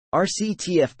Arcee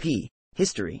TFP,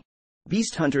 History.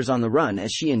 Beast hunters on the run.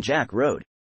 As she and Jack rode,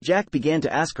 Jack began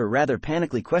to ask her rather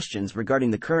panically questions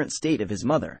regarding the current state of his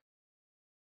mother.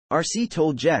 Arcee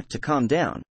told Jack to calm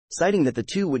down, citing that the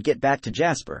two would get back to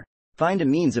Jasper, find a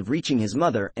means of reaching his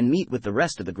mother and meet with the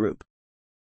rest of the group.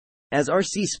 As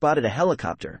Arcee spotted a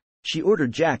helicopter, she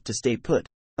ordered Jack to stay put,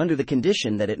 under the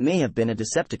condition that it may have been a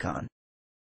Decepticon.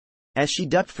 As she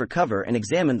ducked for cover and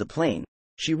examined the plane,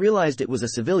 she realized it was a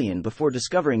civilian before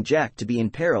discovering Jack to be in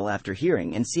peril after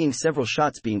hearing and seeing several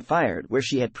shots being fired where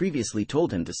she had previously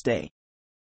told him to stay.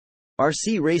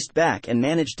 Arcee raced back and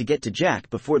managed to get to Jack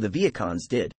before the Viacons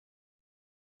did.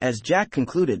 As Jack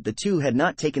concluded the two had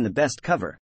not taken the best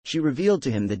cover, she revealed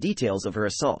to him the details of her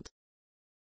assault.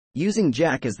 Using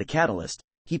Jack as the catalyst,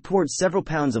 he poured several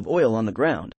pounds of oil on the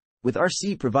ground, with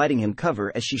Arcee providing him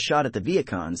cover as she shot at the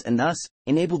Viacons and thus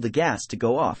enabled the gas to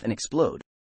go off and explode.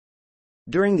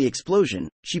 During the explosion,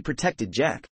 she protected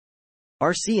Jack.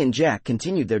 Arcee and Jack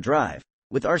continued their drive,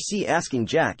 with Arcee asking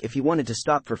Jack if he wanted to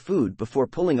stop for food before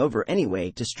pulling over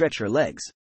anyway to stretch her legs.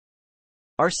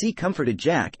 Arcee comforted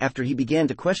Jack after he began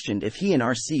to question if he and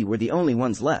Arcee were the only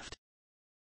ones left.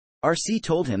 Arcee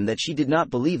told him that she did not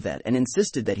believe that and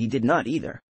insisted that he did not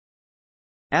either.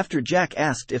 After Jack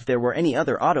asked if there were any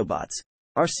other Autobots,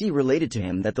 Arcee related to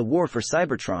him that the war for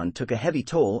Cybertron took a heavy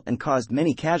toll and caused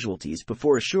many casualties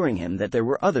before assuring him that there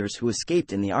were others who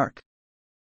escaped in the Ark.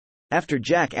 After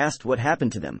Jack asked what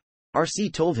happened to them,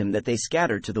 Arcee told him that they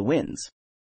scattered to the winds.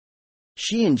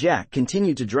 She and Jack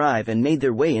continued to drive and made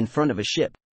their way in front of a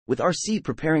ship, with Arcee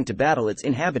preparing to battle its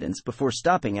inhabitants before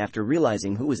stopping after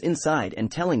realizing who was inside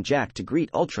and telling Jack to greet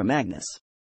Ultra Magnus.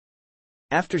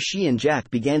 After she and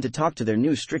Jack began to talk to their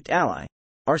new strict ally,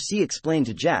 Arcee explained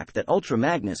to Jack that Ultra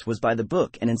Magnus was by the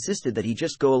book and insisted that he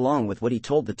just go along with what he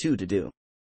told the two to do.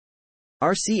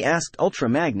 Arcee asked Ultra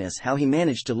Magnus how he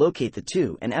managed to locate the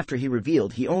two, and after he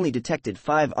revealed he only detected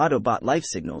 5 Autobot life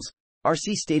signals,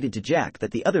 Arcee stated to Jack that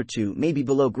the other two may be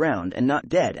below ground and not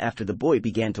dead after the boy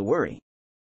began to worry.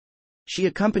 She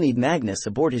accompanied Magnus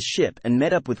aboard his ship and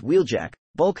met up with Wheeljack,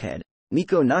 Bulkhead,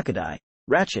 Miko Nakadai,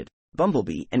 Ratchet,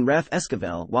 Bumblebee and Raph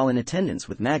Esquivel while in attendance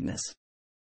with Magnus.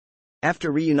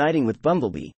 After reuniting with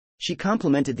Bumblebee, she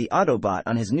complimented the Autobot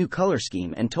on his new color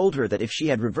scheme and told her that if she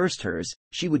had reversed hers,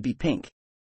 she would be pink.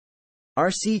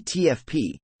 Arcee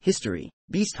TFP, History,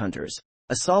 Beast Hunters,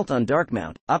 Assault on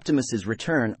Darkmount, Optimus's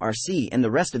return. Arcee and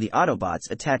the rest of the Autobots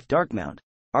attacked Darkmount,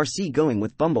 Arcee going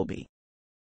with Bumblebee.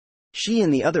 She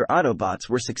and the other Autobots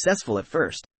were successful at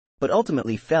first, but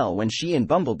ultimately fell when she and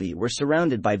Bumblebee were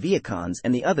surrounded by Viacons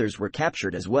and the others were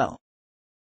captured as well.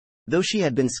 Though she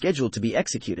had been scheduled to be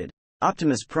executed,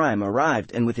 Optimus Prime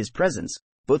arrived and with his presence,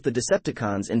 both the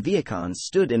Decepticons and Viacons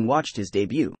stood and watched his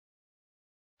debut.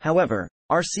 However,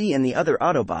 Arcee and the other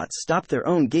Autobots stopped their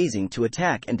own gazing to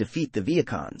attack and defeat the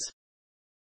Viacons.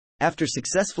 After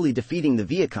successfully defeating the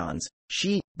Viacons,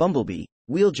 she, Bumblebee,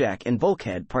 Wheeljack and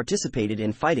Bulkhead participated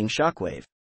in fighting Shockwave.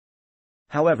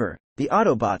 However, the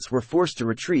Autobots were forced to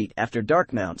retreat after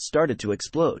Darkmount started to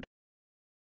explode.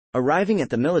 Arriving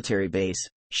at the military base,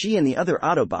 she and the other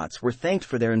Autobots were thanked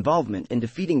for their involvement in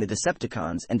defeating the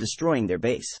Decepticons and destroying their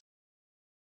base.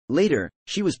 Later,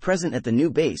 she was present at the new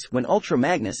base when Ultra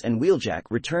Magnus and Wheeljack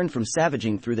returned from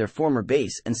savaging through their former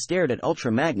base and stared at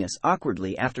Ultra Magnus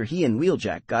awkwardly after he and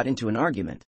Wheeljack got into an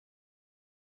argument.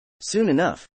 Soon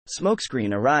enough,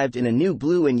 Smokescreen arrived in a new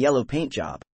blue and yellow paint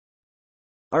job.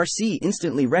 Arcee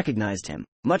instantly recognized him,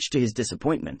 much to his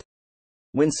disappointment.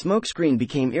 When Smokescreen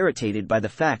became irritated by the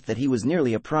fact that he was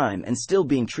nearly a prime and still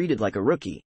being treated like a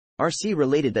rookie, Arcee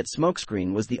related that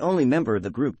Smokescreen was the only member of the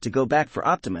group to go back for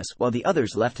Optimus while the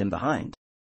others left him behind.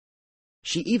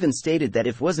 She even stated that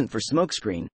if it wasn't for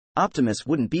Smokescreen, Optimus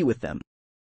wouldn't be with them.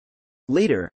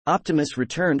 Later, Optimus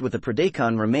returned with a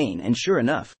Predacon remain and sure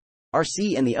enough,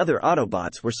 Arcee and the other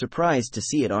Autobots were surprised to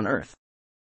see it on Earth.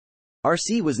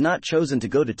 Arcee was not chosen to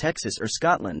go to Texas or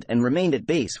Scotland and remained at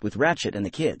base with Ratchet and the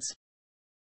kids.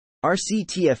 Arcee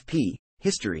TFP,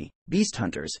 History, Beast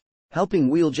Hunters,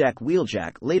 helping Wheeljack.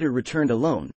 Wheeljack later returned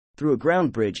alone, through a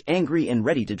ground bridge angry and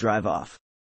ready to drive off.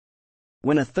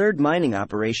 When a third mining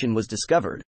operation was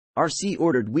discovered, Arcee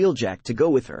ordered Wheeljack to go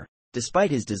with her, despite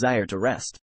his desire to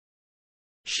rest.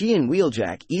 She and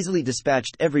Wheeljack easily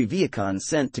dispatched every Viacon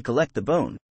sent to collect the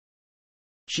bone.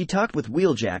 She talked with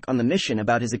Wheeljack on the mission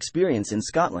about his experience in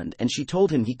Scotland and she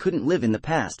told him he couldn't live in the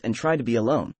past and try to be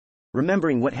alone,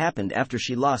 remembering what happened after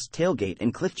she lost Tailgate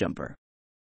and Cliffjumper.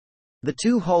 The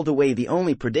two hauled away the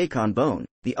only Predacon bone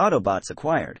the Autobots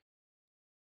acquired.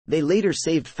 They later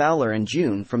saved Fowler and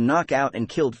June from knockout and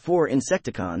killed 4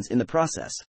 Insecticons in the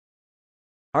process.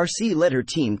 Arcee led her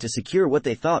team to secure what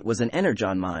they thought was an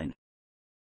Energon mine.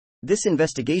 This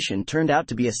investigation turned out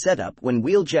to be a setup when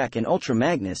Wheeljack and Ultra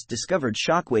Magnus discovered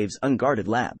Shockwave's unguarded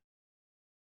lab.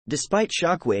 Despite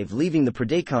Shockwave leaving the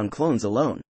Predacon clones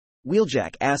alone,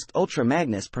 Wheeljack asked Ultra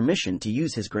Magnus permission to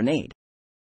use his grenade.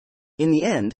 In the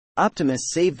end,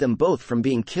 Optimus saved them both from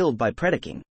being killed by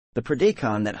Predacon, the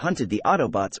Predacon that hunted the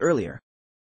Autobots earlier.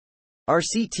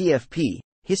 Arcee TFP,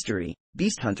 History,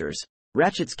 Beast Hunters,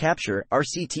 Ratchet's capture.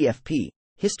 Arcee TFP,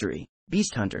 History,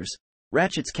 Beast Hunters,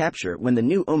 Ratchet's capture. When the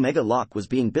new Omega Lock was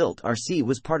being built, Arcee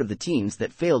was part of the teams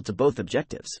that failed to both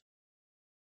objectives.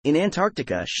 In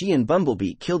Antarctica, she and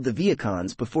Bumblebee killed the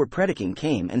Viacons before Predacon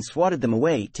came and swatted them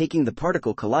away, taking the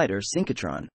particle collider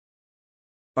Synchrotron.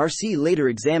 Arcee later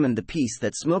examined the piece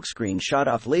that Smokescreen shot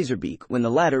off Laserbeak when the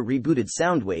latter rebooted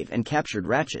Soundwave and captured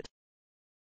Ratchet.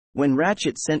 When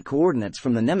Ratchet sent coordinates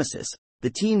from the Nemesis, the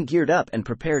team geared up and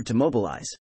prepared to mobilize.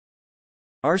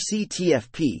 Arcee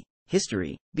TFP,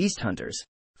 History, Beast Hunters,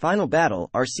 Final Battle.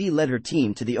 Arcee led her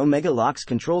team to the Omega Lock's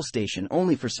control station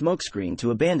only for Smokescreen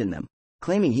to abandon them,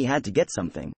 claiming he had to get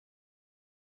something.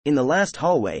 In the last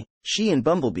hallway, she and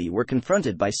Bumblebee were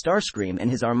confronted by Starscream and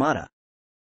his armada.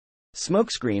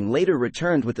 Smokescreen later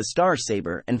returned with the Star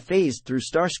Saber and phased through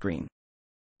Starscream.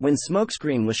 When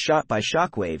Smokescreen was shot by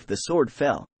Shockwave, the sword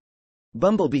fell.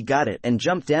 Bumblebee got it and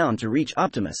jumped down to reach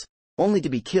Optimus, only to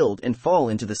be killed and fall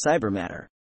into the Cybermatter.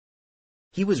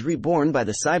 He was reborn by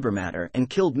the Cybermatter and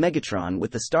killed Megatron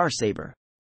with the Star Saber.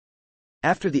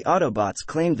 After the Autobots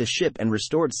claimed the ship and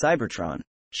restored Cybertron,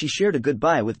 she shared a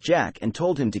goodbye with Jack and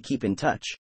told him to keep in touch.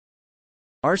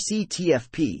 Arcee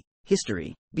TFP,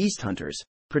 History, Beast Hunters,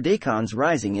 Predacons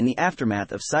rising. In the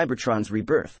aftermath of Cybertron's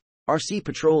rebirth, Arcee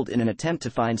patrolled in an attempt to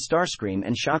find Starscream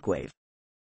and Shockwave.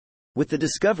 With the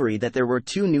discovery that there were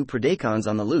 2 new Predacons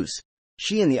on the loose,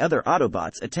 she and the other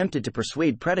Autobots attempted to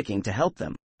persuade Predacon to help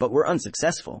them, but were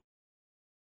unsuccessful.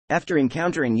 After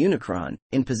encountering Unicron,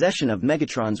 in possession of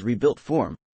Megatron's rebuilt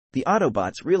form, the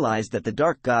Autobots realized that the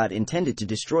Dark God intended to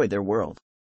destroy their world.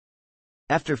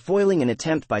 After foiling an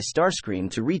attempt by Starscream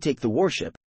to retake the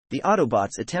warship, the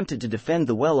Autobots attempted to defend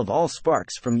the Well of All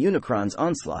Sparks from Unicron's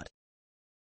onslaught.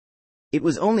 It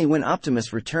was only when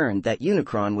Optimus returned that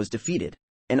Unicron was defeated,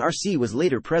 and Arcee was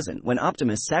later present when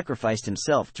Optimus sacrificed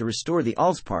himself to restore the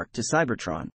Allspark to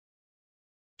Cybertron.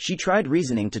 She tried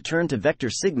reasoning to turn to Vector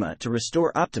Sigma to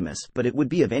restore Optimus, but it would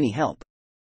be of any help.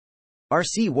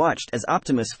 Arcee watched as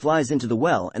Optimus flies into the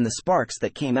well and the sparks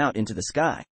that came out into the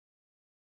sky.